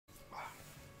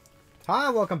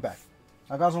Hi, welcome back.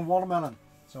 I got some watermelon,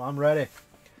 so I'm ready.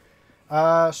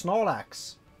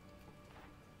 Snorlax.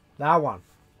 That one.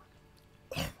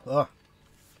 Ugh.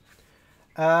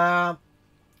 Uh,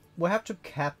 we have to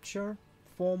capture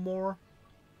 4 more,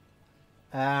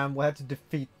 and we have to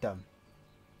defeat them.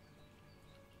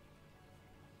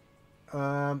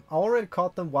 I already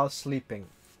caught them while sleeping.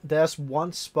 There's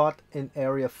one spot in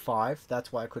area 5,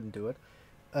 that's why I couldn't do it,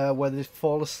 where they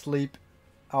fall asleep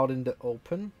out in the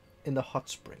open, in the hot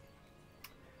spring.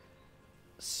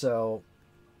 So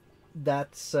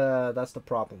that's the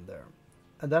problem there.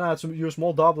 And then I have to use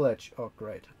more double edge. Oh,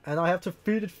 great. And I have to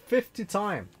feed it 50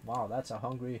 times. Wow, that's a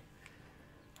hungry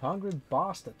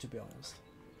bastard, to be honest.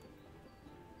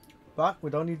 But we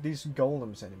don't need these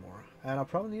golems anymore. And I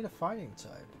probably need a fighting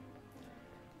type.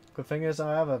 Good thing is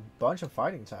I have a bunch of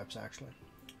fighting types, actually.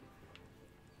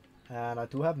 And I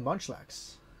do have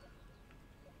Munchlax.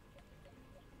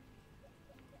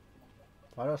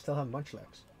 Why do I still have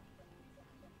Munchlax?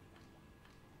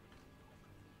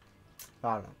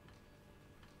 I don't know.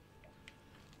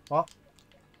 Well,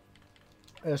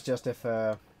 it's just if...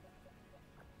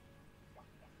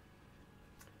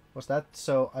 was that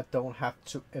so I don't have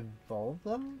to evolve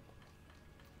them?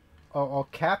 Or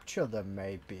capture them,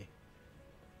 maybe?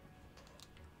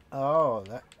 Oh,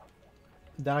 that...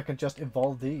 Then I can just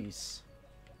evolve these.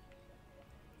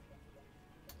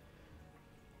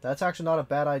 That's actually not a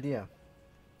bad idea.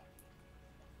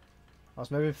 I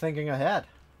was maybe thinking ahead.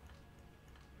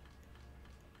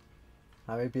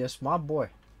 I may be a smart boy.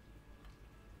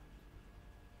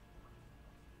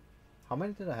 How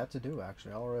many did I have to do,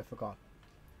 actually? I already forgot.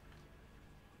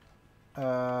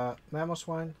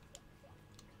 Mamoswine.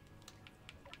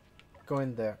 Go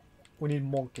in there. We need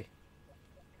monkey.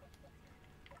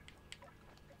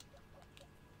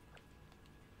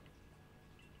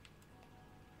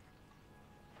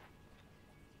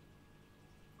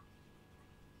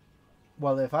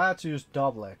 Well, if I had to use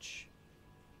double edge,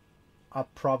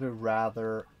 I'd probably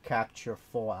rather capture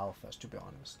 4 alphas, to be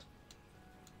honest.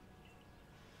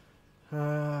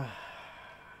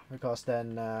 Because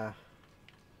then I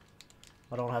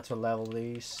don't have to level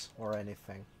these or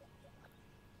anything.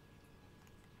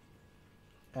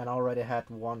 And I already had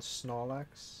 1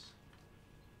 Snorlax.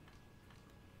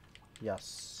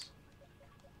 Yes.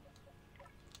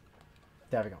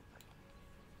 There we go.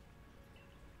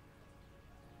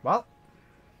 Well,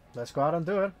 let's go out and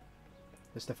do it.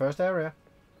 It's the first area.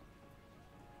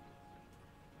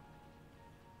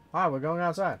 Ah, we're going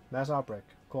outside. Mass outbreak.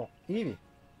 Cool. Eevee.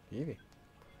 Eevee.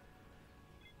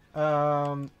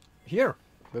 Here.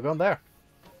 We're going there.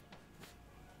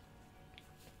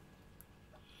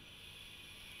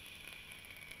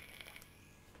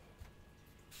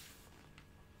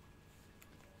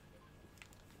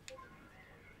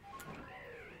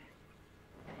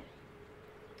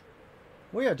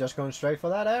 We are just going straight for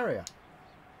that area.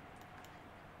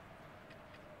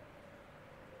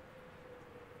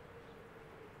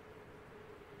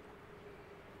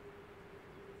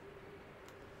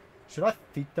 Should I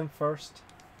feed them first?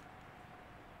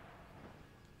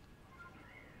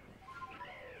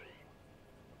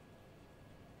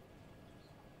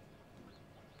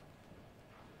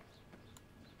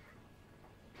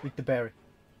 Eat the berry.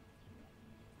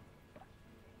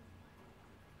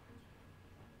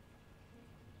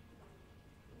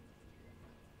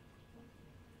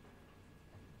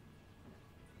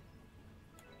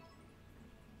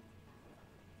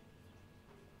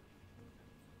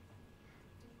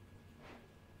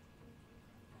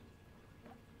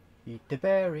 Eat the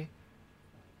berry.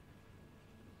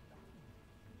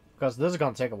 Because this is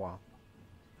gonna take a while.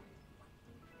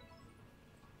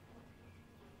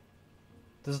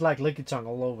 This is like Licky Tongue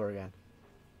all over again.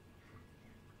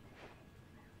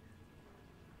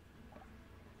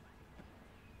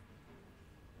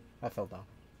 I fell down.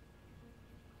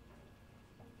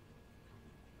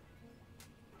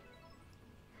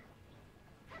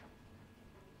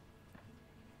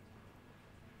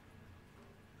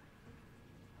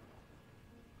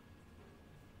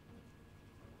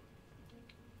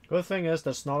 Good thing is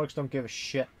that Snorlax don't give a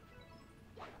shit.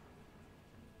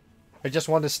 I just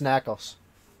want to snack us.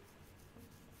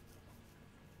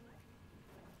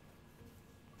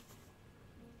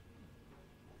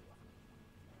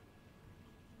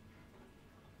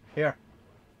 Here.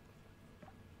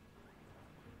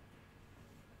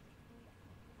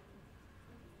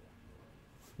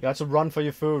 You have to run for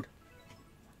your food.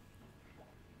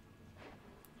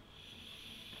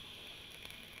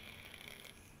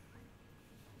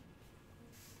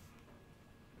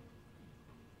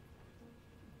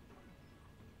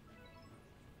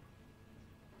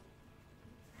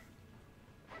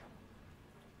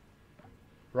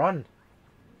 Run!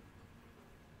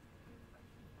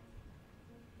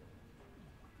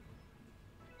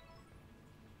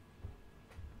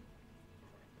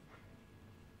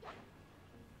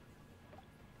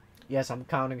 Yes, I'm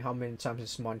counting how many times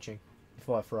it's munching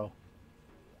before I throw.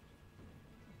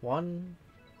 1,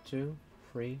 2,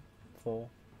 3, 4,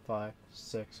 5,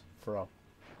 6, throw.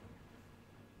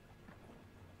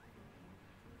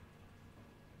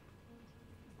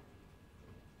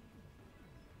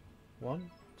 One,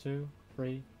 2,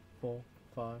 3, 4,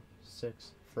 5,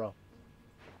 6, throw.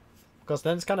 Because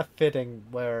then it's kind of fitting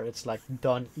where it's like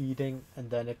done eating and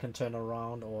then it can turn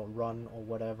around or run or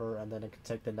whatever and then it can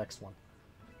take the next one.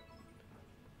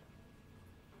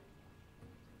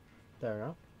 There we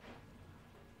go.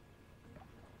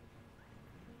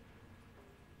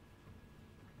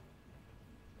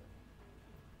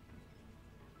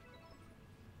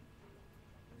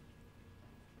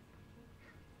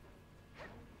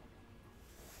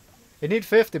 You need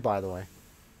 50, by the way.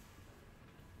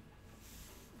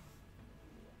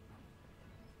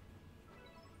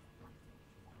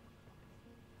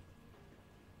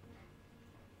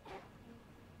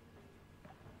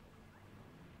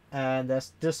 And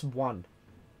there's this one.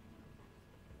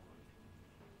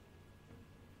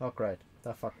 Oh, great.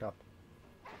 That fucked up.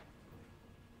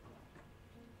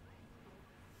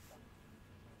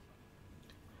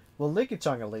 Well, Licky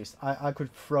Tongue at least. I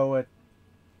could throw it.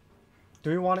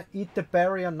 Do you want to eat the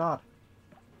berry or not?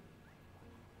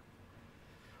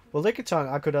 Well, Licky Tongue,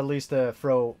 I could at least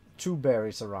throw 2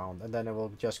 berries around and then it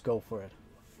will just go for it.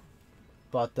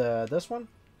 But this one?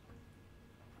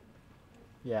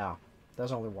 Yeah,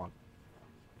 there's only one.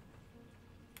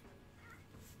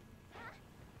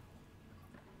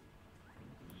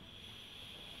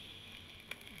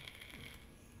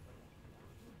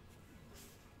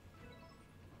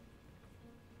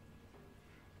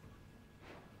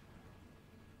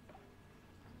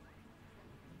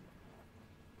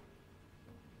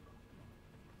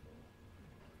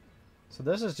 So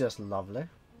this is just lovely.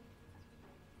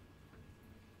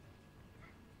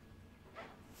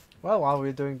 Well, while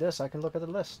we're doing this, I can look at the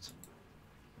list.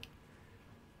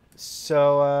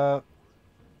 So,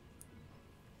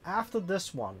 after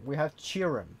this one, we have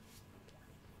Chirim,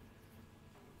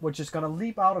 which is gonna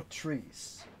leap out of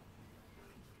trees.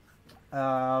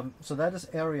 So that is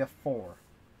area 4,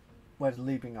 where it's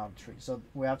leaping out of trees. So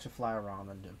we have to fly around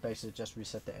and basically just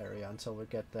reset the area until we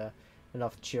get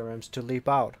enough Chirims to leap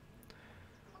out.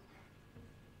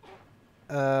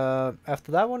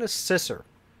 After that one is Scissor.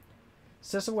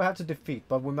 Scissor we have to defeat,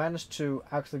 but we managed to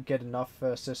actually get enough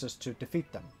Scissors to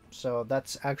defeat them. So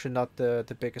that's actually not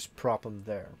the biggest problem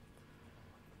there.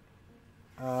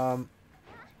 I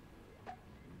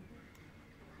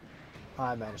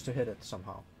managed to hit it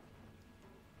somehow.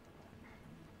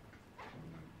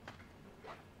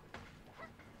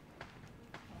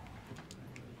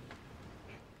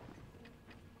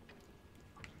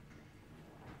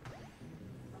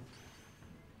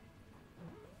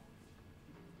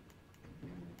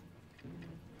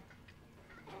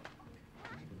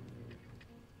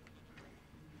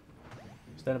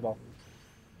 Stand the ball.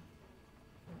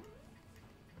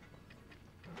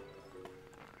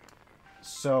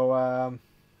 So,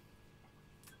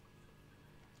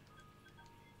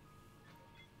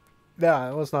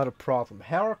 yeah, it was not a problem.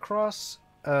 Heracross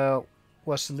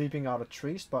was leaping out of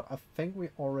trees, but I think we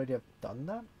already have done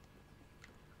that.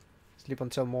 Sleep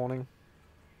until morning.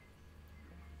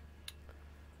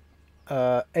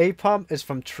 Apom is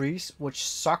from trees, which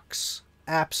sucks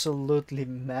absolutely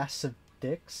massive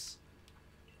dicks.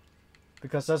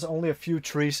 Because there's only a few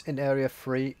trees in Area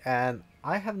 3, and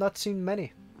I have not seen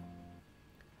many.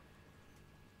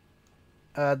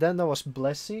 Then there was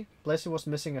Blessy. Blessy was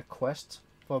missing a quest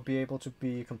for be able to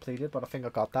be completed, but I think I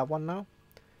got that one now.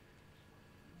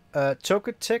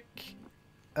 Togetic,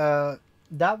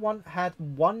 that one had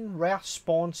 1 rare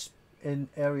spawn in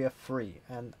Area 3,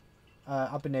 and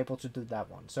I've been able to do that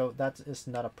one, so that is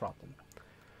not a problem.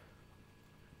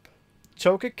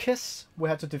 Togekiss we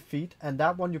had to defeat, and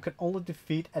that one you can only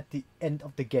defeat at the end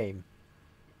of the game.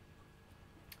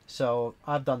 So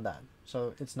I've done that,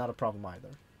 so it's not a problem either.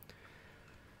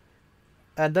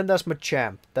 And then there's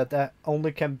Machamp, that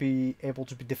only can be able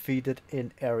to be defeated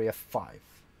in Area 5.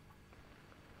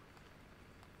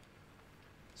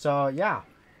 So yeah,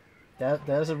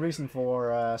 there's a reason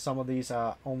for some of these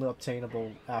are only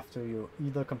obtainable after you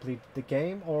either complete the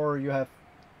game or you have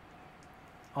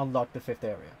unlocked the 5th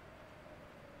area.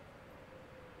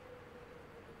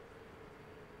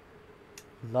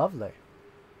 Lovely.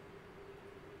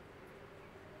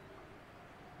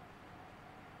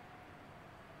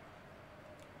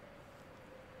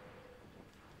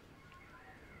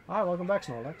 Hi, welcome back,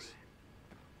 Snorlax.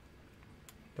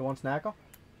 The one snacker?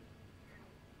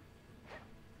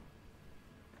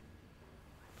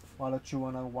 Wanna chew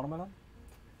on a watermelon?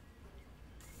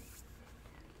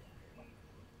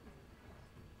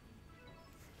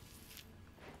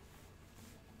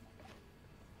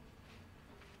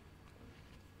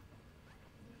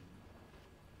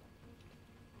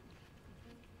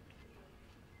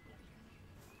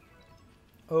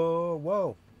 Oh,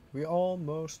 whoa. We're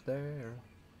almost there.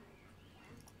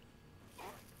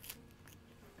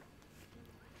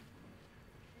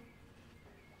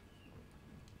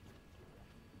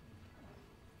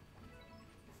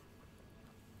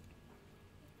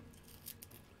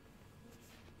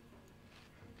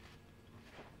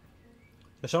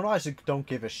 The Sunrise don't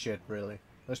give a shit, really.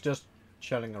 It's just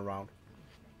chilling around.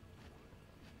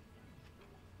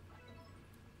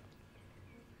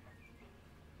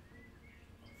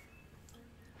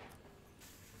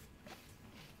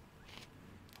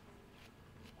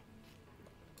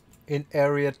 In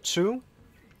Area 2,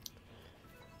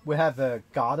 we have a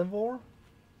Gardevoir,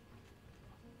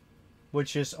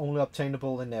 which is only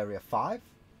obtainable in Area 5.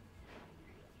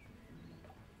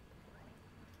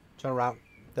 Turn around.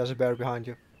 There's a bear behind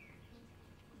you.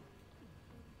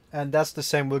 And that's the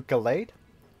same with Gallade.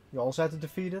 You also have to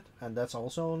defeat it, and that's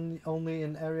also only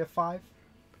in Area 5.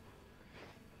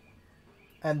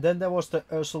 And then there was the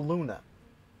Ursaluna.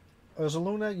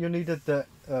 Ursaluna, you needed the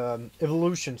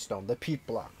Evolution Stone, the Peat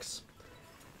Blocks.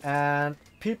 And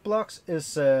Peat Blocks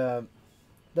is...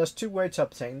 there's two ways to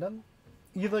obtain them.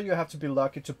 Either you have to be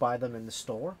lucky to buy them in the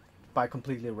store, by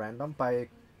completely random, by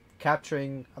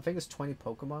capturing, I think it's 20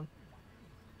 Pokemon.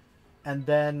 And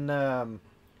then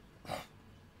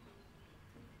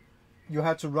you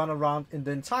have to run around in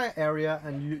the entire area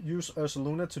and you use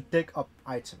Ursaluna to dig up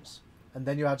items. And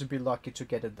then you have to be lucky to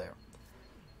get it there.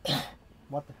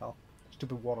 What the hell?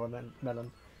 Stupid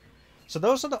watermelon. So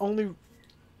those are the only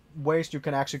ways you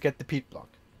can actually get the peat block.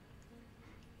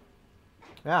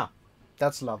 Yeah,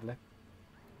 that's lovely.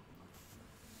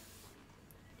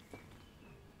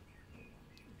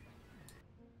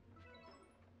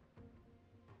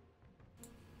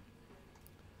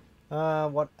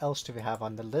 What else do we have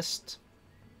on the list?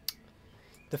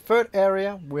 The third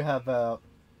area we have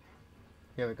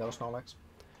here we go, Snorlax.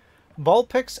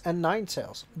 Vulpix and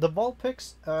Ninetales. The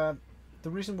Vulpix, the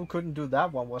reason we couldn't do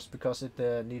that one was because it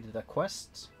needed a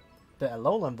quest, the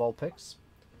Alolan Vulpix,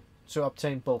 to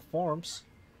obtain both forms.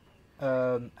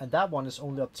 And that one is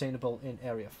only obtainable in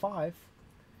Area 5.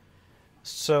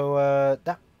 So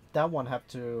that one have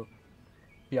to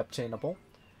be obtainable.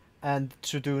 And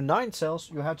to do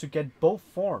Ninetales, you have to get both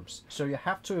forms. So you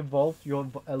have to evolve your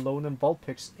Alolan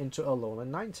Vulpix into Alolan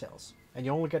Ninetales. And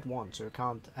you only get one, so you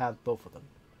can't have both of them.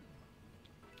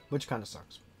 Which kind of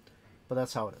sucks. But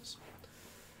that's how it is.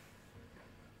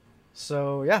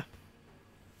 So, yeah.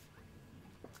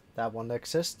 That one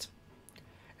exists.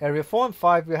 Area 4 and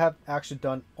 5, we have actually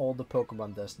done all the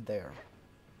Pokemon that's there.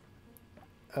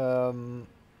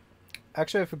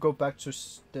 Actually, if we go back to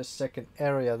the second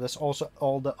area, there's also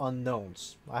all the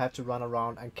unknowns. I have to run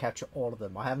around and capture all of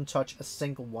them. I haven't touched a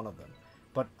single one of them.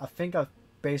 But I think I've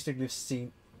basically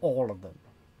seen all of them.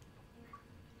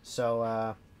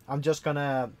 So, I'm just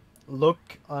gonna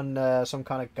look on some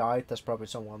kind of guide. There's probably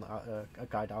someone, a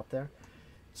guide out there,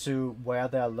 to where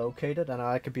they're located. And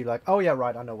I could be like, oh yeah,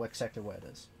 right, I know exactly where it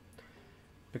is.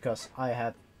 Because I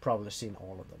have probably seen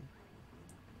all of them.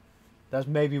 There's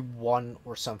maybe one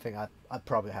or something I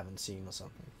probably haven't seen or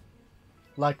something.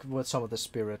 Like with some of the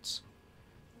spirits.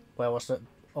 Where I was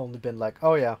only been like,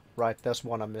 oh yeah, right, there's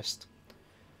one I missed.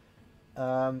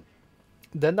 Then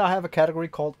I have a category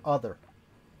called Other.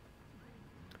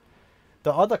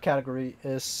 The other category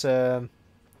is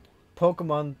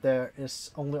Pokemon that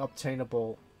is only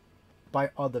obtainable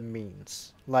by other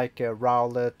means. Like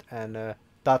Rowlet and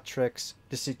Dartrix,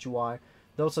 Decidueye.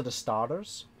 Those are the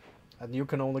starters. And you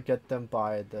can only get them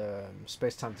by the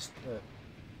space-time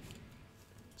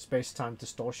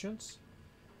distortions.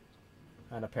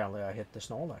 And apparently I hit the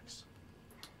Snorlax.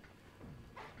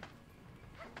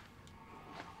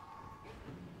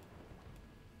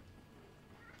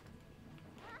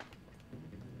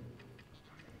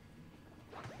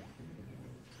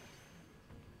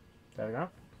 There we go.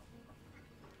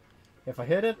 If I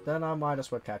hit it, then I might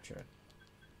as well capture it.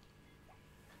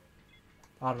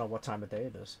 I don't know what time of day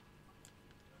it is.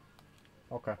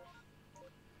 Okay.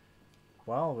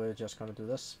 Well, we're just gonna do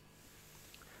this.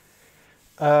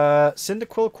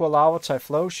 Cyndaquil, Quilava,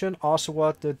 Typhlosion,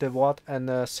 Oshawott, Dewott, and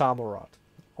Samurott.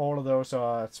 All of those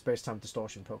are space-time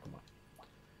distortion Pokemon.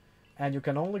 And you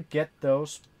can only get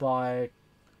those by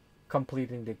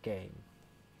completing the game.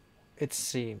 it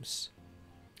seems.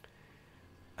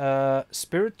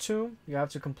 Spirit Tomb, you have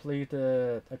to complete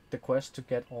the quest to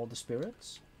get all the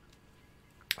spirits.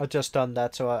 I just done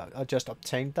that, so I just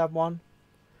obtained that one.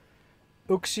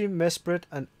 Uxie, Mesprit,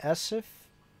 and Asif.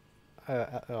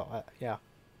 Yeah,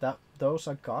 those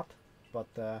I got, but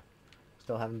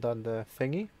still haven't done the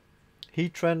thingy.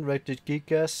 Heatran,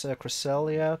 Regigigas,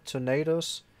 Cresselia,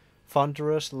 Tornadoes,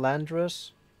 Thunderous,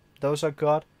 Landorus. Those I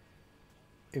got.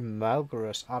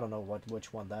 Imalgarus, I don't know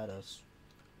which one that is.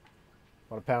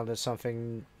 But apparently it's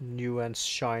something new and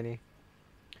shiny.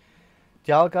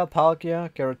 Dialga, Palkia,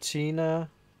 Garatina,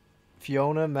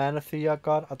 Fiona, Manaphy I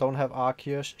got. I don't have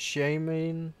Arceus.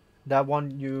 Shaman, that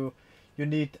one you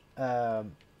need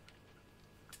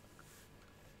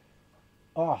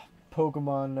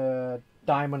Pokemon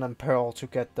Diamond and Pearl to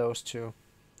get those two.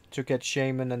 To get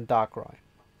Shaman and Darkrai.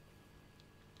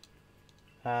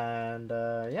 And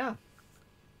yeah.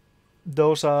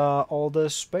 Those are all the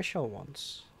special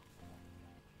ones.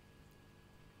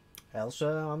 Else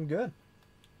I'm good.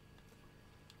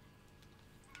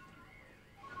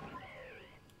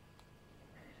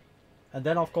 And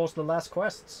then of course the last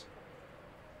quests.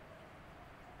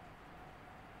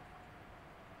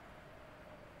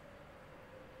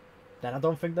 Then I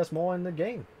don't think there's more in the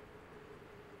game.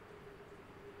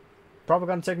 Probably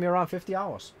gonna take me around 50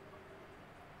 hours.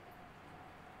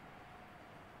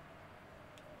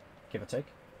 Give or take.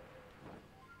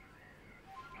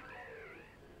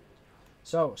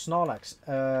 So, Snorlax,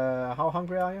 how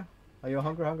hungry are you? Are you a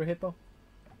hungry hippo?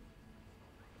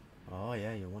 Oh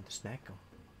yeah, you want the snack.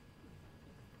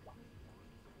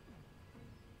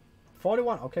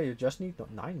 41. Okay, you just need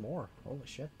 9 more. Holy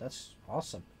shit, that's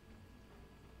awesome.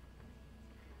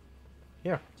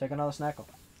 Here, take another snackle.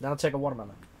 Then I'll take a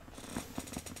watermelon.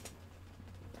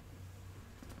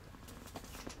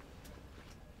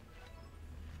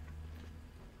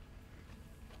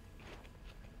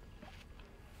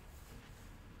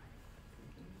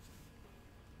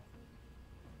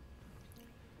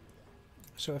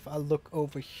 So if I look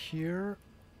over here,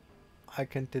 I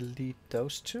can delete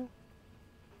those two.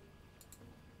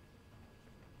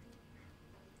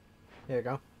 Here you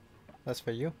go. That's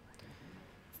for you.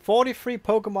 43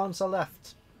 Pokemons are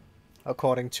left,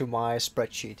 according to my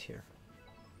spreadsheet here.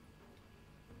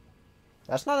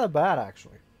 That's not that bad,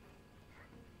 actually.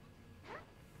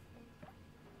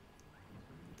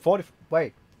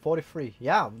 43.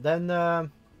 Yeah,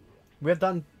 then we've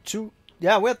done 200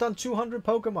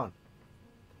 Pokemon.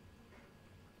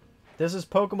 This is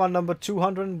Pokemon number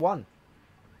 201.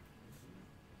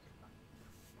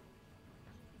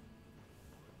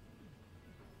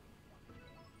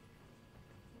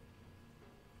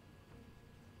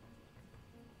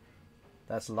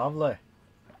 That's lovely.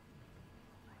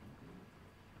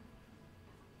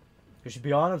 You should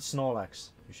be honored, Snorlax.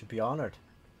 You should be honored.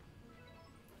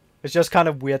 It's just kind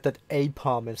of weird that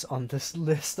Apom is on this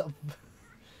list of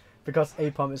because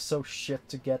Apom is so shit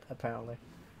to get, apparently.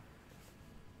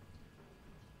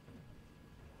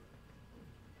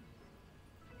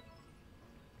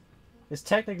 It's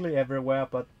technically everywhere,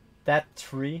 but that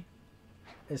tree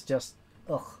is just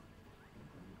ugh.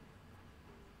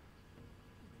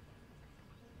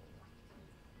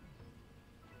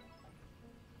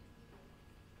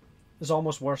 It's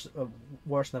almost worse than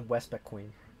Westpac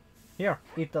Queen. Here,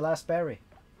 eat the last berry.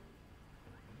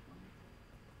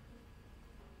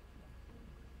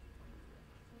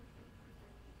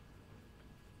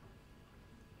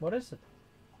 What is it?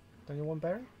 Don't you want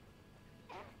berry?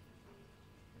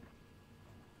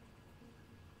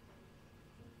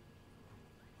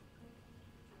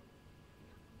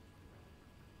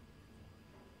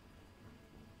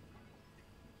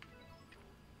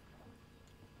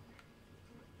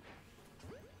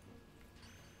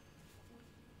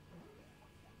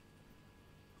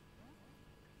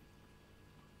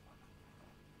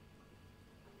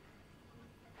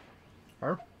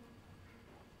 Her?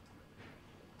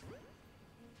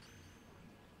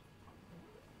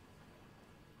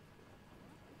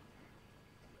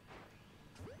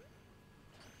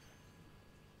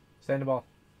 Stay in the ball.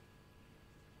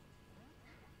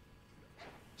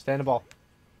 Stay in the ball.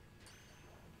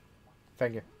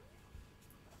 Thank you.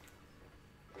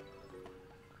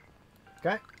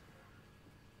 Okay.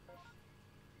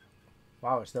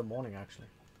 Wow, it's still morning actually.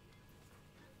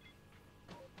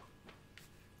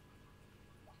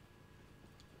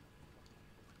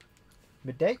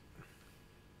 Midday.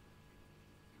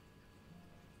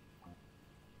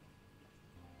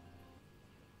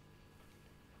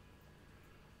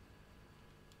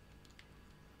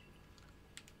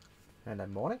 And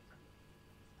then morning.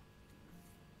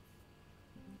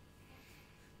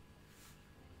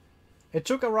 It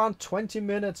took around 20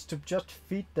 minutes to just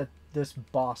feed this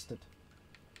bastard.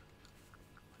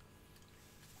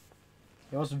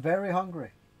 He was very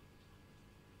hungry.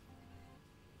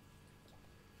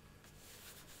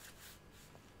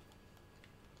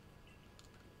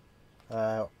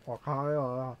 Okay,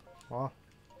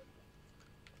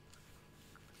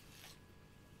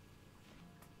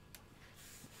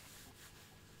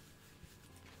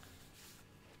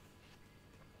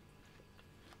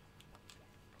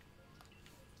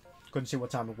 couldn't see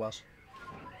what time it was.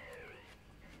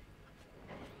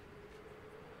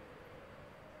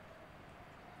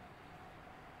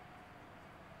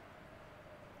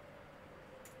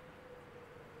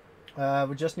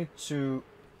 We just need to...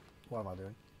 What am I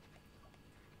doing?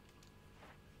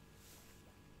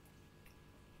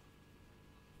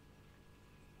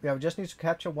 Yeah, we just need to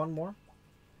capture one more.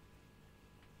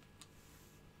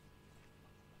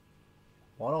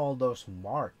 What are all those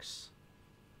marks?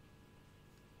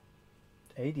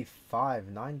 85,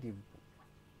 90...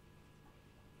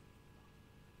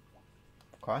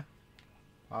 Okay.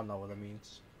 I don't know what that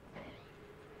means.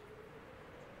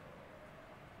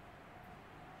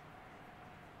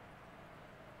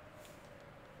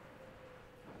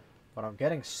 But I'm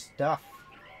getting stuff.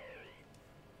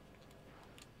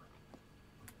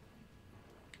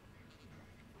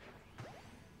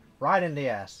 Right in the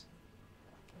ass.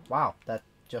 Wow, that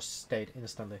just stayed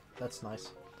instantly. That's nice.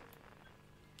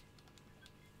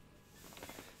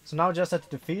 So now I just have to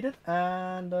defeat it,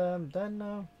 and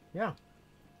then, yeah.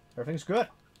 Everything's good.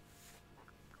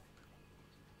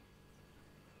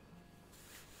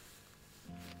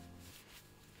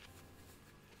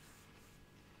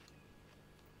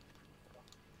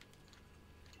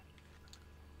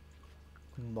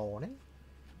 Good morning.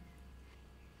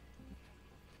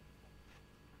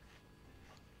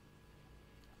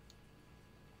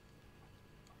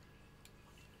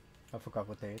 I forgot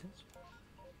what day it is.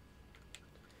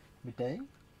 Midday?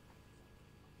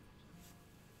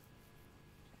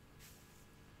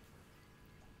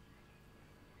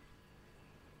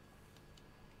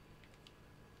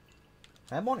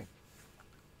 And morning.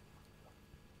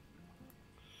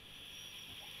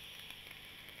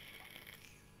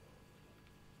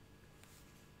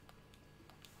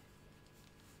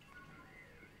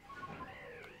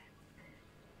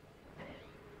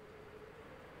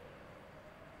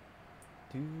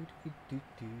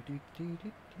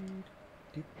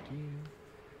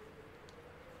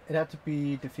 It had to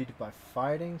be defeated by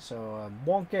fighting, so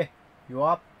Monkey, you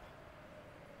up?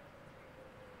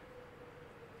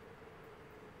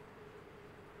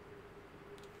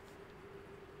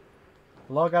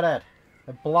 Look at it,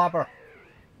 a blobber.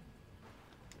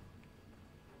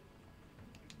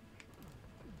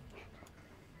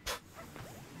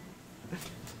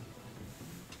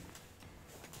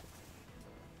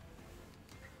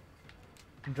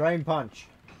 Drain punch.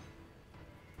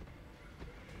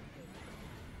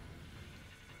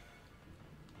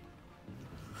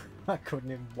 I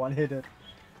couldn't even one-hit it.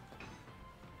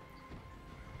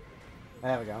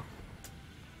 There we go.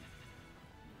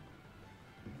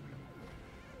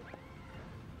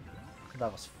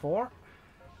 That was 4.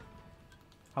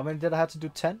 How many did I have to do?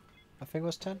 10? I think it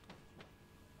was 10.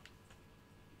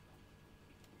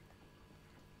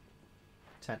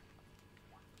 10.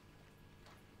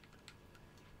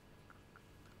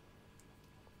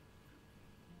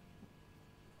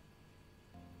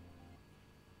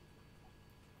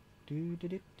 Do do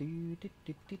do do do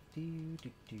do do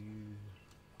do do.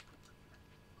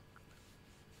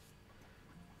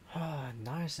 Ah,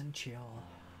 nice and chill.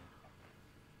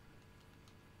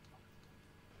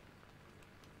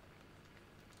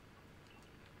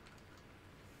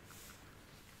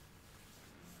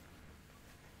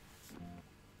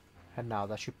 And now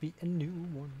that should be a new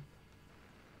one.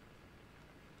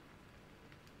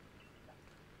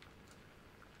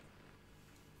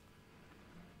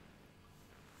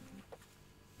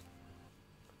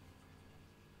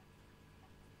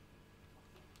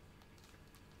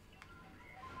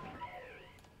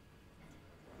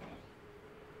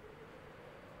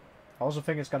 I also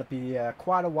think it's gonna be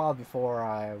quite a while before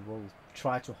I will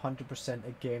try to 100%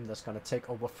 a game that's gonna take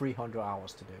over 300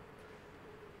 hours to do.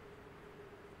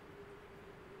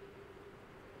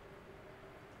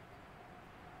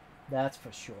 That's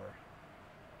for sure.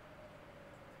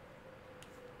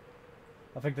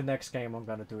 I think the next game I'm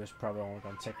gonna do is probably only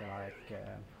gonna take like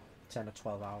 10 or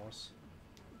 12 hours.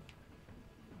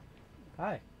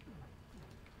 Hi.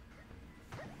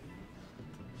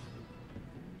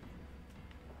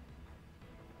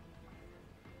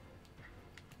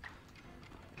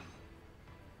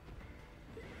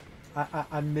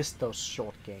 I missed those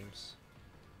short games.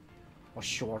 Or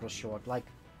Or short. Like,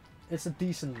 it's a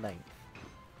decent length.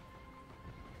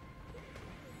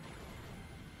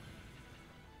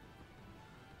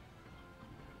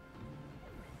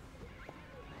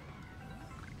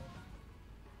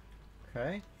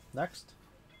 Okay, next.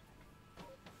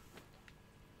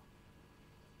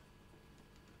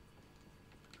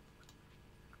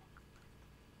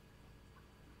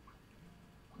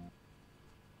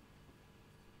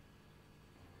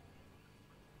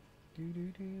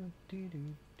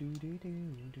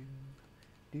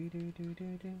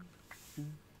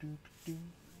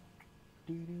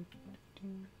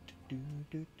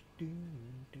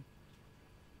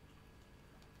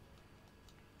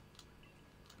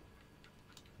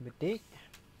 Midday.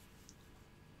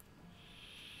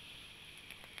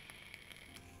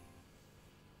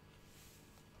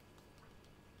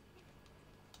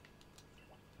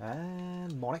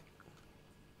 And morning.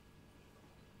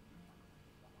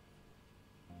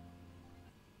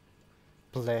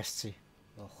 Blessy.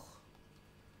 Ugh.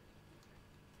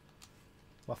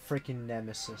 My freaking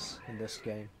nemesis in this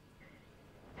game.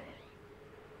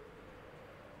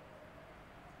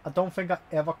 I don't think I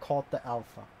ever caught the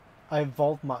alpha. I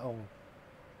evolved my own.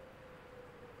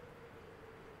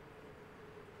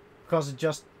 Because I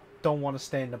just don't want to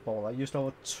stay in the ball. I used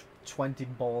over 20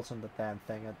 balls on the damn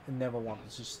thing. I never wanted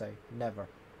to stay. Never.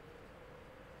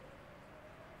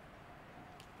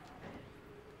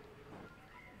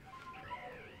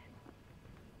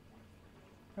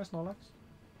 There's Snorlax.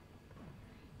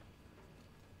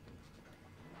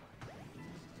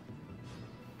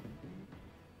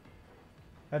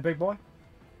 Hey, big boy.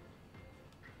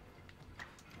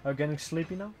 Are you getting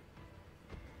sleepy now?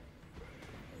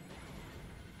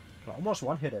 I almost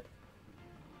one-hit it.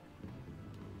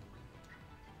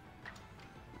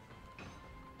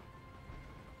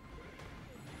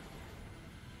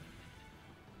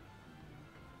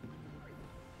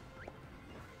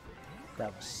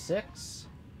 That was 6.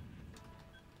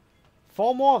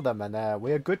 4 more of them and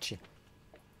we're Gucci.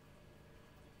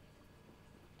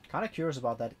 Kinda curious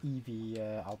about that Eevee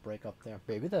outbreak up there.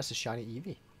 Maybe there's a shiny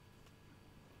Eevee.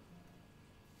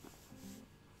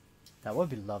 That would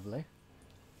be lovely.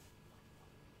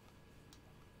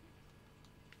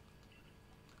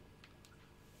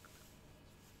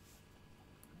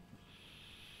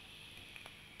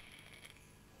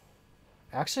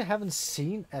 I actually haven't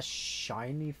seen a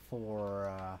shiny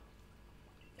for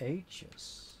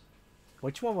ages.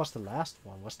 Which one was the last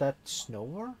one? Was that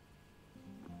Snover?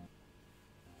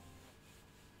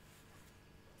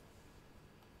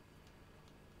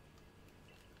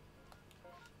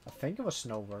 I think it was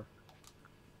Snover.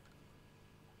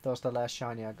 That was the last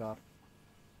shiny I got.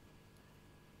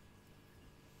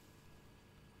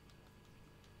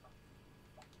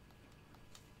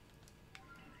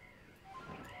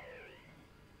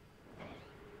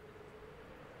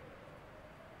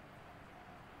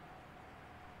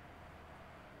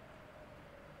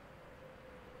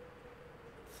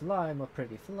 Fly, my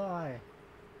pretty fly.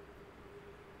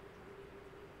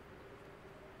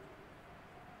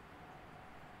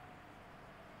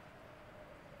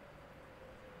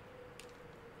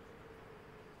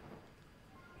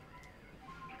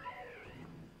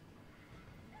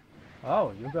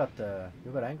 Oh, you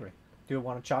got angry. Do you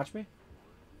want to charge me?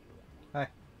 Hi.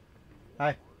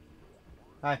 Hi.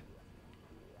 Hi.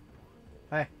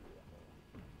 Hi.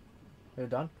 You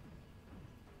done?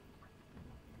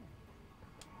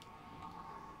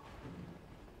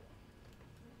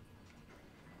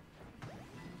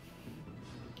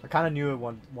 I kind of knew it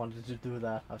wanted to do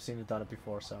that. I've seen it done it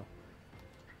before, so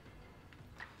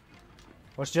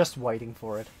was just waiting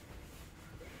for it.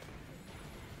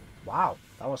 Wow,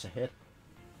 that was a hit.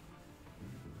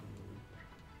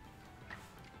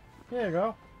 Here you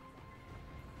go.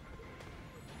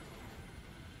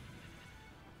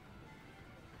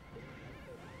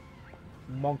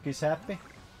 Monkey's happy.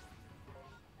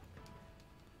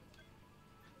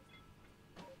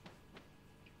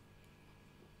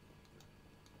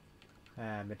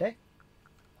 Midday.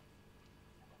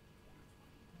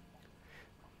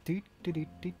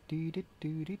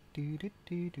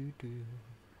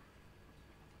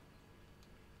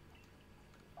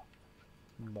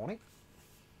 Morning.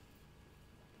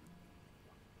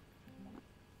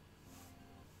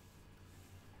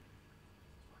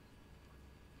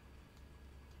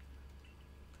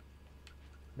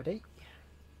 Midday.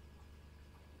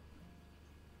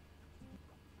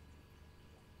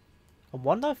 I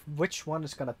wonder which one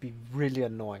is gonna be really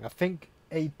annoying. I think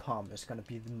Apom is gonna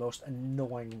be the most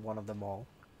annoying one of them all.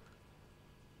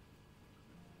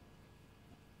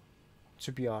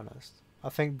 To be honest, I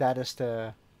think that is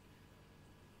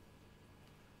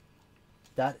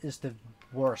that is the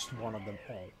worst one of them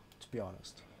all, to be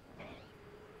honest.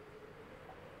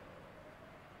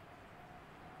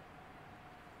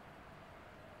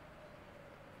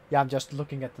 Yeah, I'm just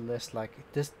looking at the list like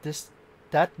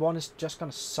that one is just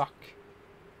gonna suck.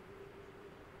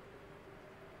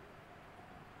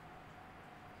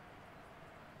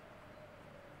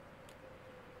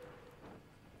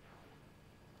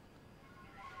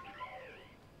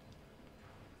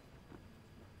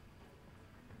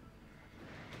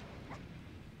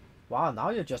 Wow, now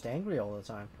you're just angry all the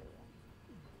time.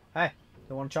 Hey,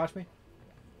 you wanna charge me?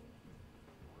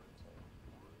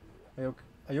 Are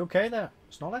you okay there,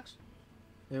 Snorlax?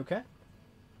 Are you okay?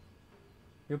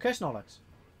 You okay, Snorlax?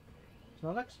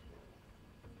 Snorlax?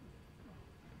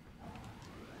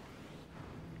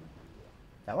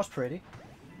 That was pretty.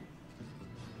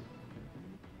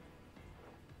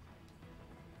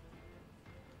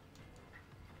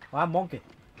 Ah, monkey.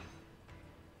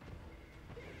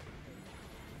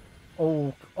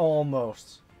 Oh,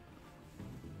 almost.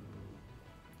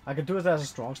 I could do it as a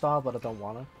strong style, but I don't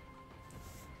want to.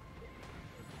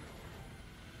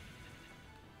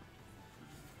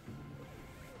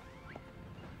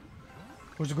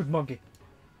 Who's a good monkey?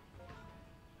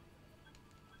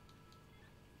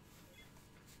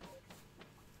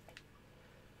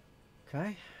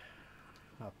 Okay.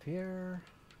 Up here.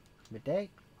 Midday.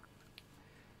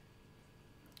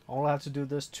 I'll have to do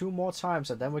this 2 more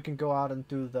times and then we can go out and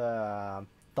do the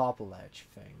double edge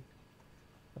thing.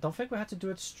 I don't think we have to do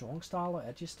it strong style or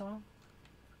edgy style.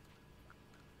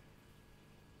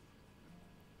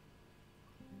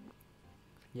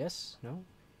 Yes? No?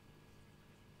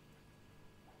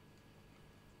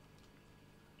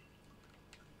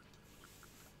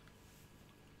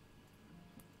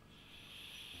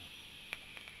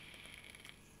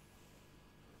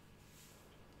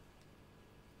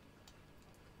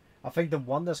 I think the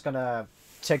one that's gonna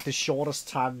take the shortest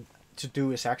time to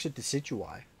do is actually the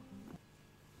Decidueye.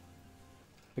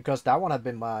 Because that one had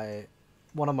been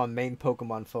one of my main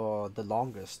Pokemon for the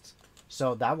longest.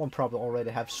 So that one probably already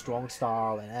have strong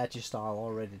style and edgy style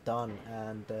already done,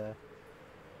 and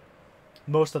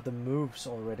most of the moves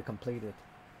already completed.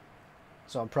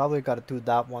 So I'm probably gonna do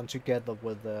that one together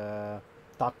with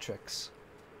dot tricks.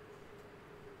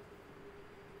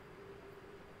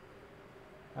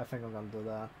 I think I'm gonna do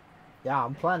that. Yeah,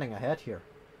 I'm planning ahead here.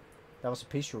 That was a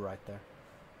Pichu right there.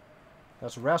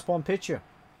 That's a rare spawn Pichu.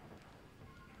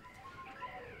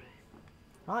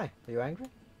 Hi, are you angry?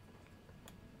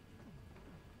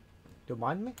 Do you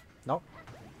mind me? No.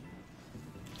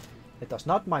 It does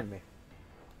not mind me.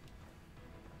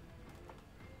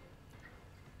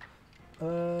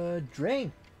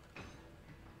 Drain.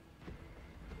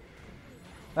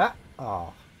 Ah,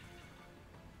 oh.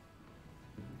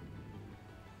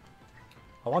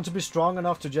 I want to be strong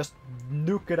enough to just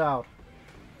nuke it out.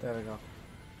 There we go.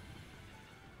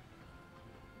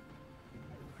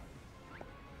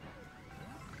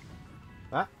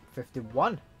 Ah,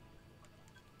 51.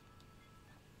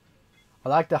 I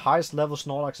like the highest level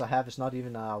Snorlax I have is not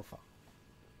even an alpha.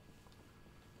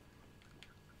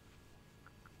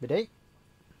 Bidet.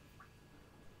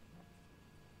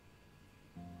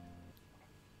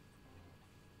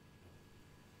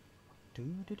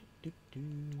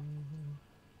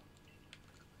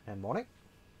 And morning.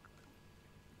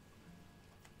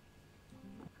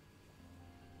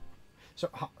 So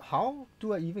how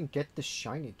do I even get the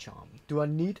shiny charm? Do I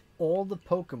need all the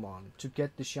Pokemon to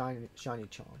get the shiny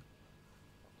charm?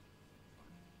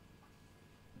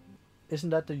 Isn't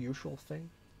that the usual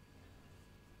thing?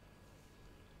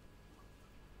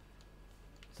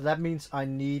 So that means I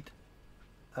need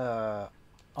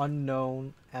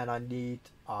Unknown and I need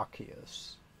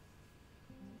Arceus.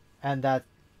 And that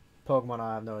Pokemon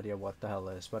I have no idea what the hell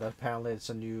is, but apparently it's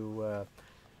a new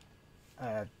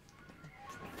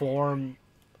form,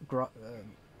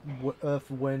 earth,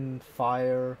 wind,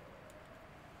 fire.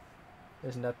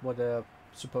 Isn't that what they're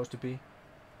supposed to be?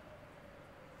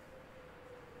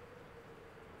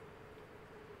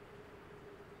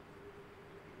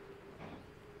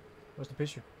 Where's the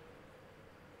picture?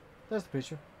 There's the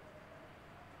picture.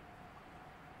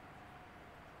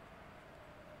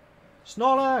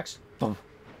 Snorlax! Boom.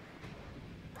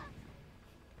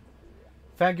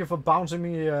 Thank you for bouncing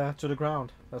me to the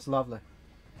ground. That's lovely.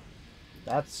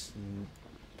 That's...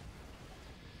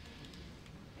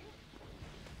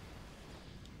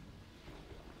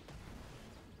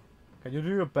 Can you do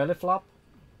your belly flop?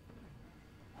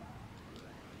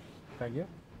 Thank you.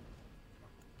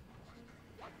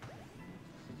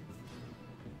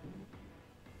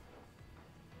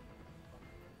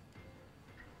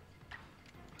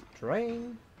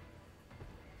 Drain.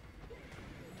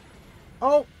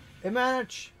 Oh! It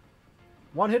managed!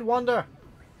 One-hit wonder!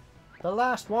 The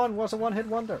last one was a one-hit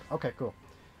wonder. Okay, cool.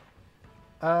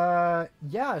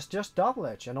 Yeah, it's just double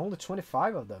edge and only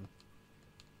 25 of them.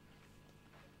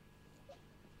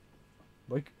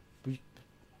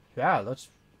 Yeah, let's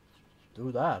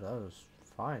do that. That was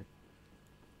fine.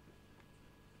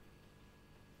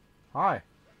 Hi.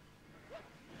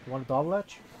 You want a double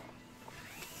edge?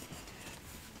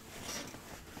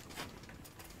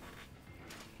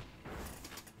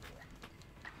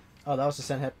 Oh, that was a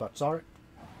send headbutt. Sorry.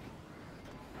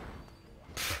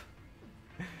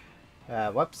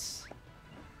 Whoops.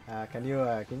 Can you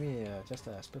give me just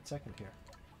a split second here?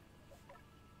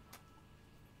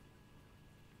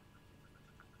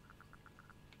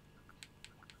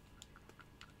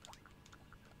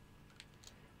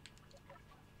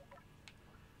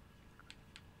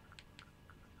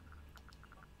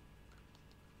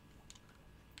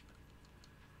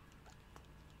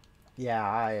 Yeah,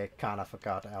 I kind of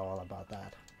forgot all about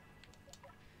that.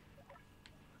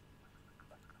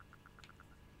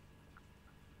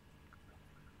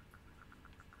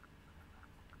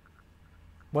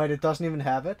 Wait, it doesn't even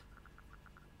have it?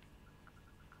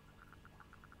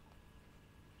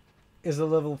 Is it a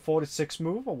level 46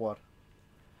 move or what?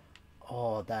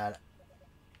 Oh, that...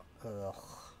 Ugh.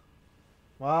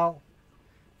 Well,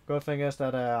 good thing is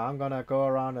that I'm gonna go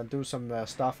around and do some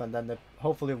stuff and then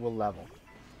hopefully it will level.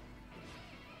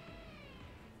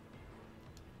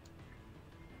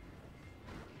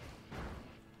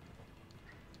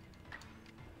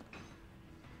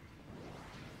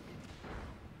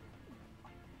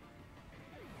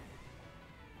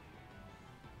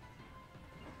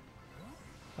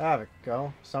 There we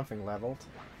go. Something leveled.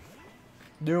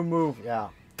 New move. Yeah,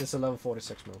 this is a level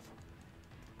 46 move.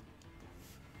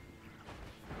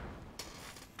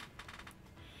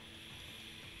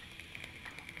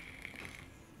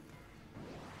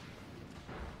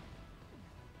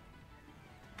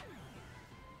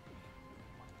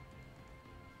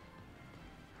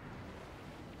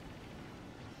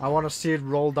 I want to see it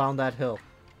roll down that hill.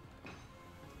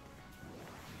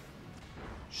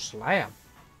 Slam.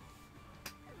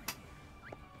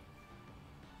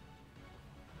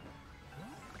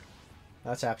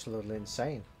 That's absolutely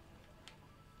insane.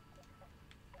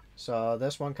 So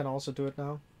this one can also do it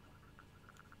now?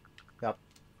 Yep.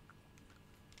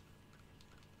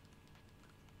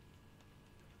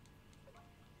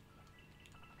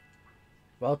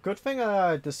 Well, good thing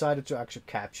I decided to actually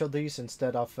capture these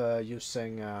instead of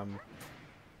using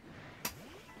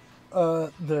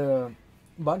the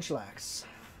Snorlax.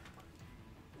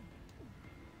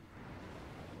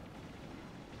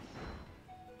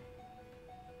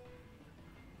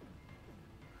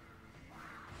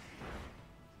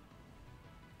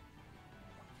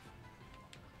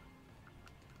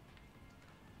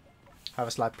 Have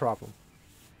a slight problem.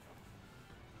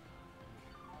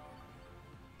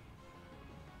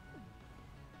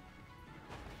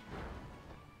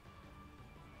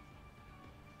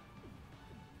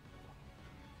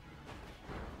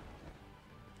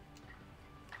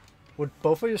 Would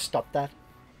both of you stop that?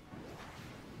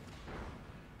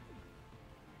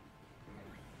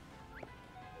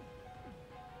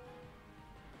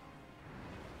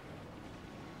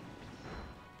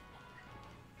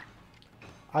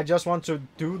 I just want to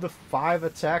do the 5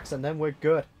 attacks and then we're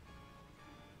good.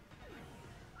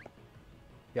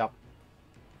 Yep.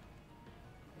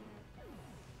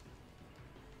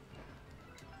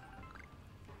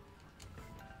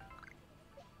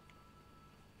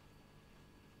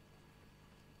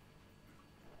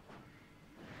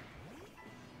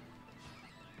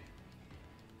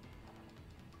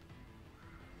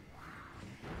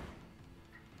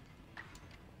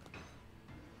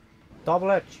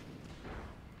 Double edge.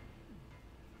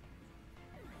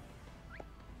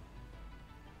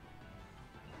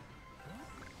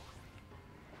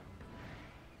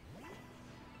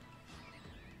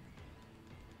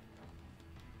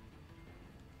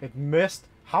 It missed.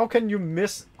 How can you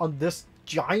miss on this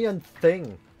giant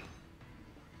thing?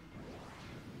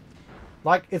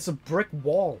 Like, it's a brick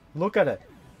wall. Look at it.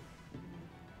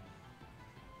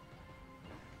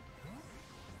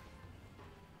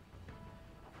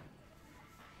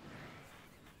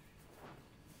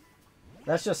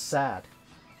 That's just sad.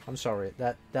 I'm sorry.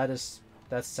 That's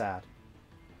sad.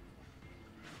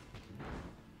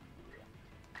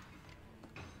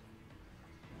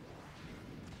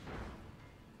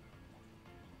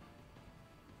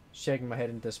 Shaking my head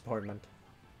in disappointment.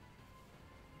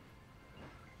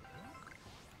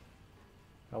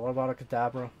 Now what about a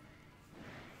Kadabra?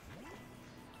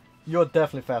 You're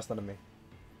definitely faster than me.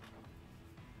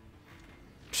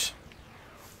 Psh.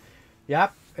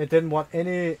 Yep, It didn't want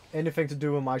anything to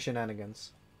do with my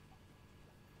shenanigans.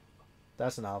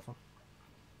 That's an alpha.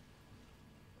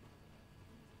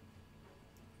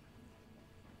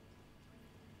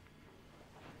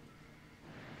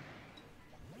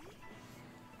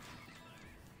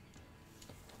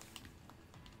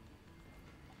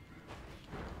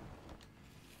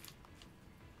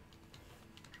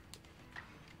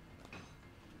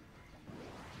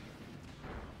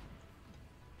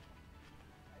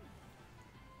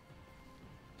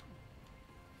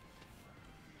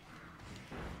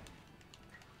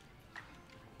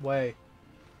 Way.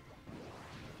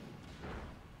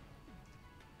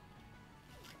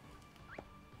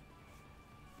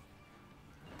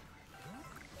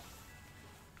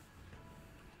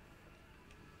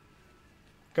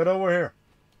 Get over here.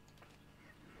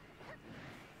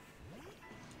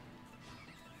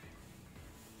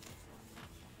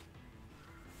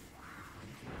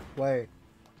 Wait.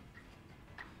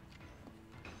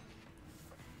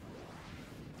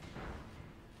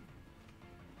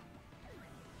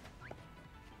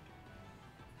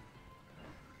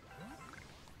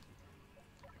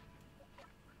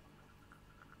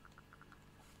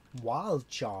 Wild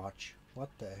charge. What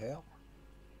the hell?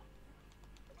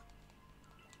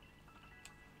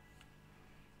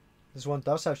 This one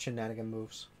does have shenanigan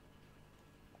moves.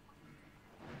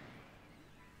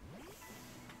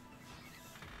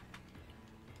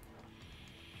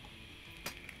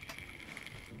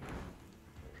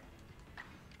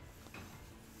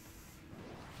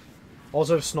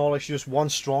 Also, if Snorlax used one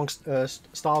strong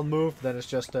style move, then it's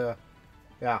just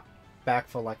yeah, back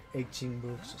for like 18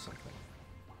 moves or something.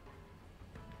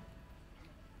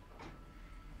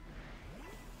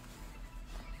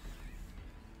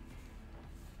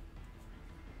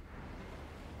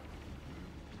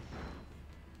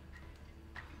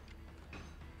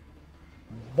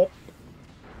 Bop.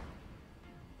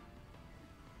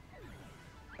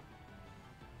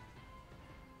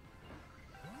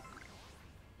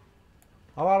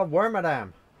 How about a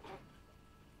Wormadam?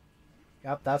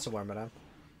 Yep, that's a Wormadam.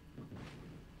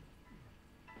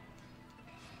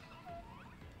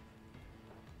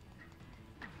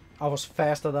 I was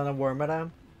faster than a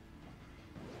Wormadam.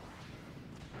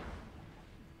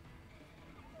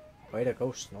 Way to go,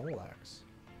 Snorlax.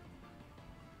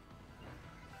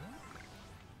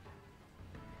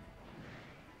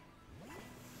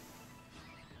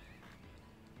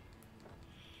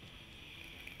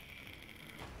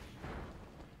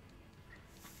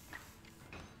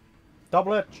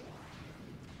 Double edge.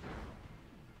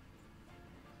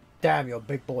 Damn, you're a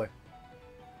big boy.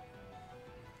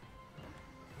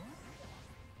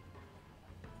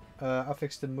 I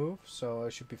fixed the move, so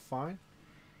it should be fine.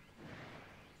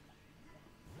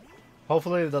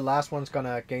 Hopefully the last one's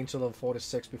gonna gain to level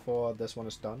 46 before this one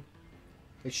is done.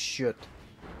 It should.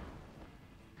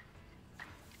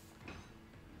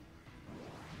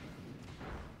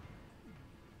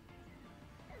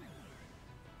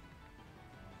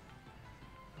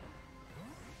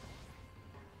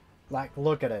 Like,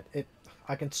 look at it.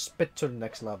 I can spit to the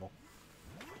next level.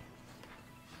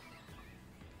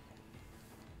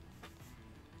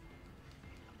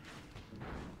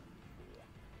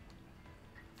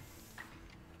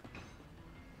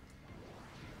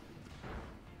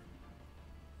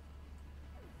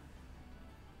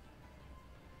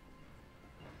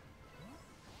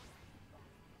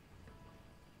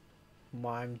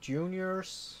 Mime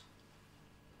Juniors.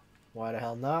 Why the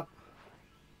hell not?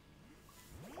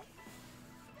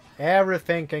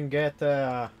 Everything can get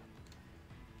this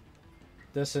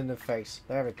in the face.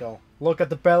 There we go. Look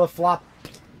at the belly flop.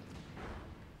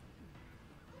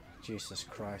 Jesus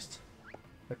Christ.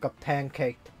 It got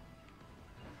pancaked.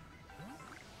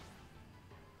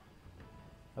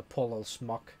 A poor little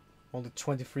smuck. Only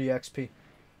 23 XP.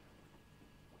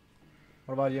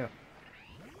 What about you?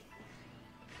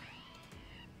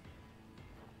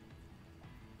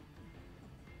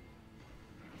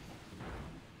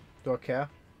 Do I care?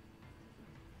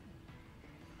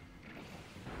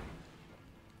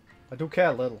 I do care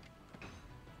a little.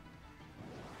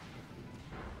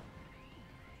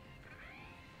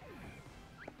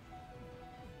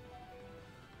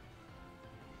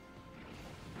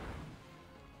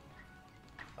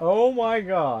 Oh my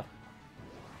god.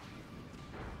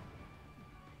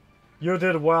 You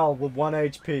did well with 1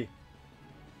 HP.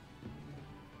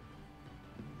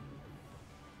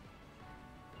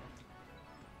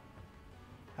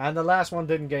 And the last one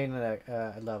didn't gain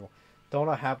a level. Don't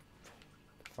I have...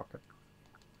 Fuck it.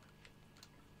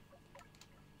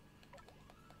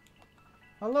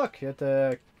 Oh look,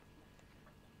 it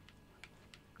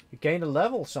gained a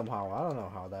level somehow. I don't know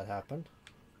how that happened.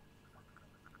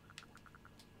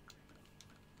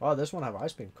 Oh, this one have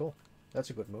Ice Beam. Cool. That's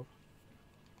a good move.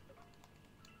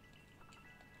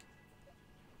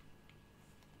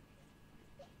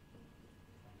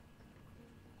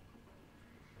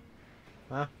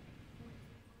 Huh?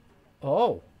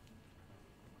 Oh!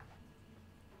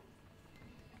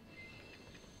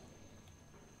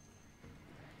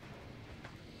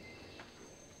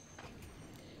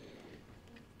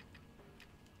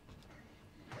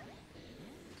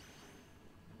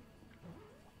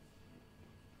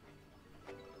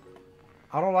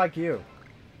 I don't like you.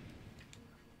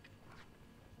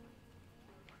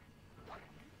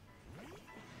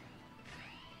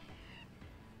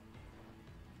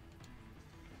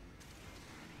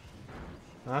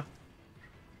 Huh?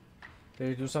 Did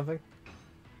you do something?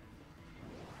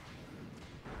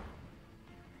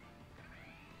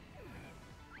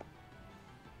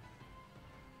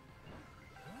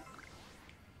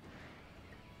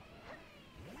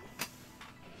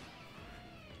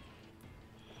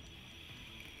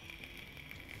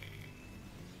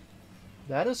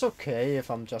 That is okay if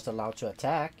I'm just allowed to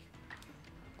attack.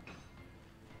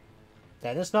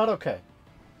 That is not okay.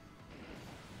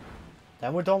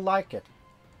 Then we don't like it.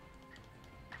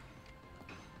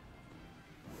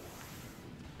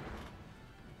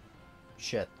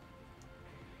 Shit.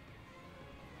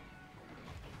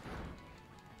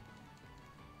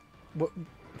 What?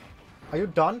 Are you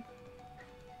done?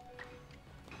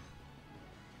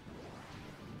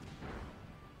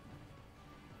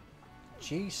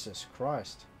 Jesus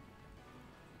Christ.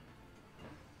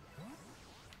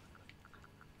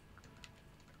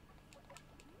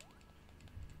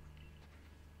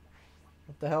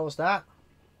 What the hell was that?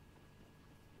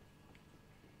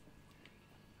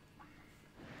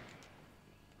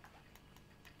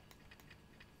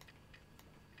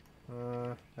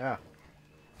 Yeah.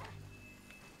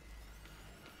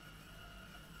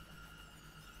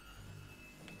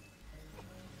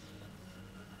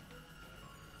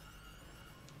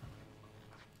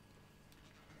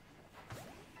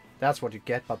 That's what you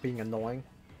get by being annoying.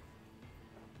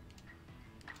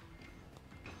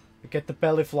 You get the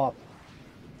belly flop.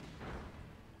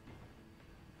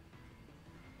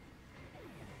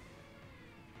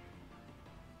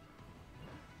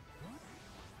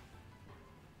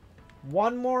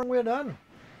 One more and we're done.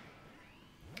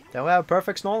 Then we have a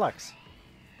perfect Snorlax.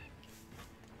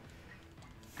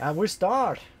 And we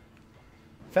start.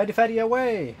 Fatty fatty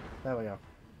away. There we go.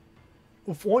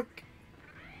 Oof, oink.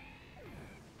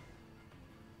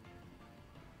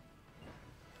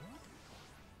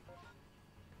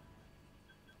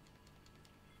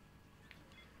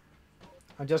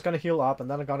 I'm just gonna heal up and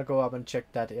then I'm gonna go up and check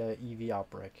that EV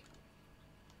outbreak.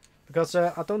 Because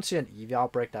I don't see an EV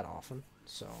outbreak that often,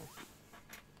 so...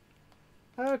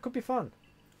 it could be fun.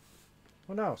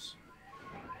 Who knows?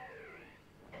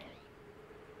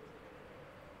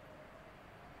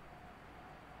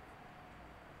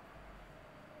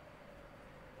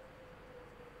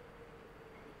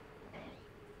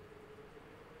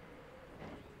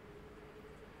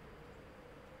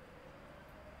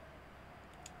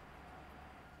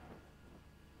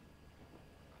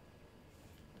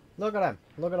 Look at them.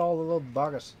 Look at all the little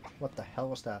buggers. What the hell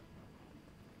was that?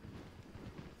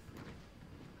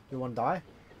 Do you want to die?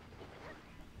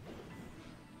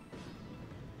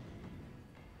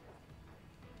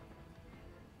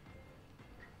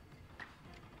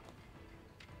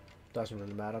 Doesn't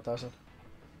really matter, does it?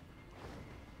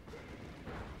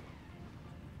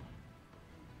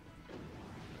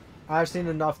 I've seen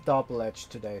enough double edge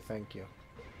today, thank you.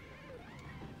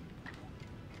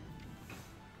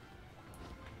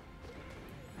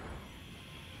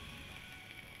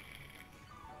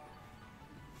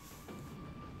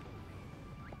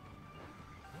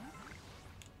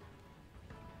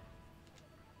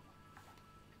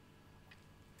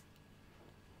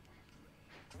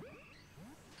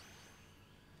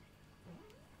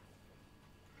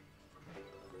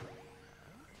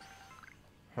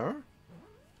 Huh?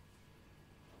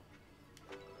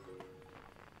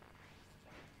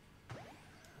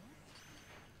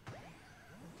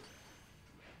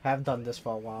 Haven't done this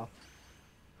for a while.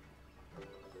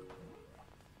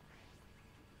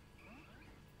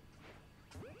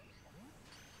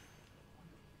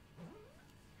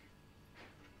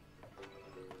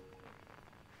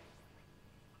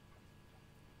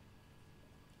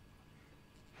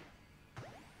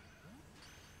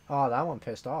 Oh, that one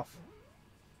pissed off.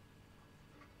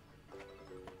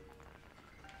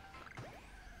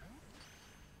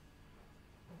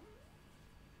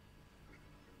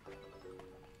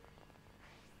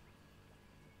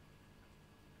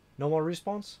 No more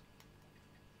respawns?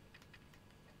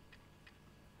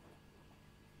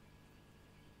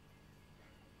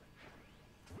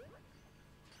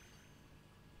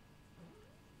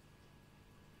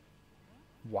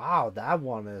 Wow, that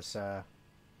one is a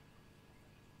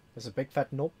big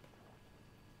fat nope.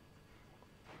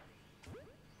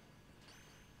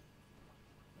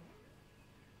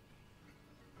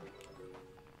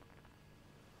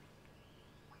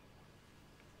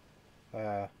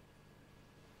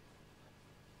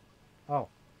 Oh.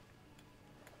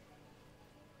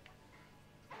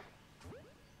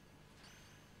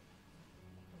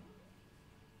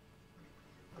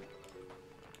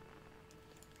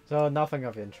 So nothing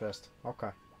of interest. Okay.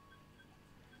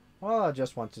 Well, I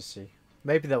just want to see.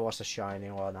 Maybe there was a shiny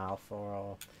or an alpha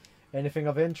or anything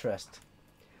of interest.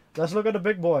 Let's look at the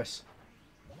big boys.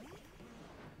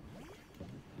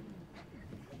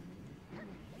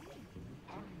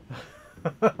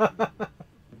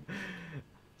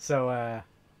 So,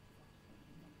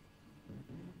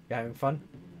 you having fun?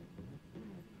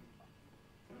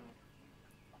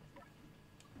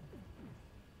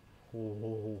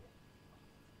 Ooh.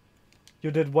 You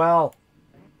did well.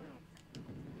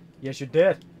 Yes, you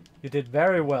did. You did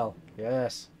very well.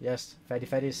 Yes, yes. Fatty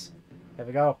fatties. Here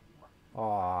we go.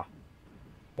 Ah.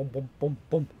 Boom, boom, boom,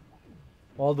 boom.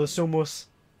 All the sumos.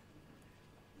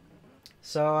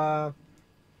 So,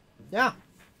 yeah.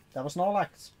 That was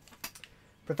Snorlax.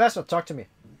 Professor, talk to me.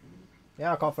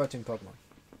 Yeah, I caught 13 Pokemon.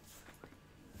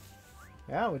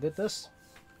 Yeah, we did this.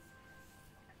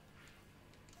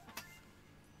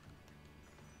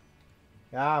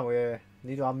 Yeah, we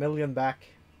need our million back.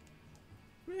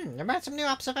 You made some new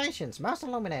observations. Most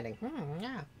illuminating.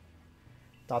 Yeah.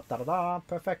 Da da da da.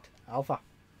 Perfect. Alpha.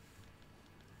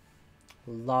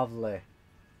 Lovely.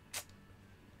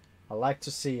 I like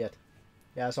to see it.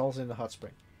 Yeah, it's also in the hot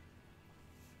spring.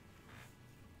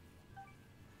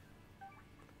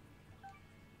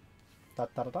 Da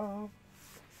da da da.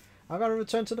 I'm gonna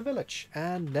return to the village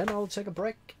and then I'll take a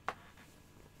break.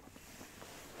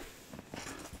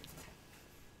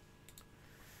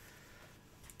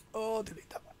 Oh, delete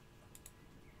that one.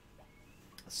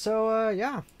 So,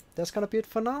 yeah, that's gonna be it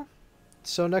for now.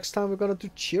 So next time we're gonna do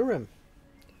Cheerim.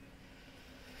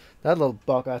 That little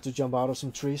bug had to jump out of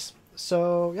some trees.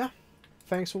 So, yeah,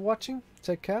 thanks for watching.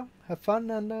 Take care, have fun,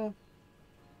 and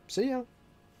see ya.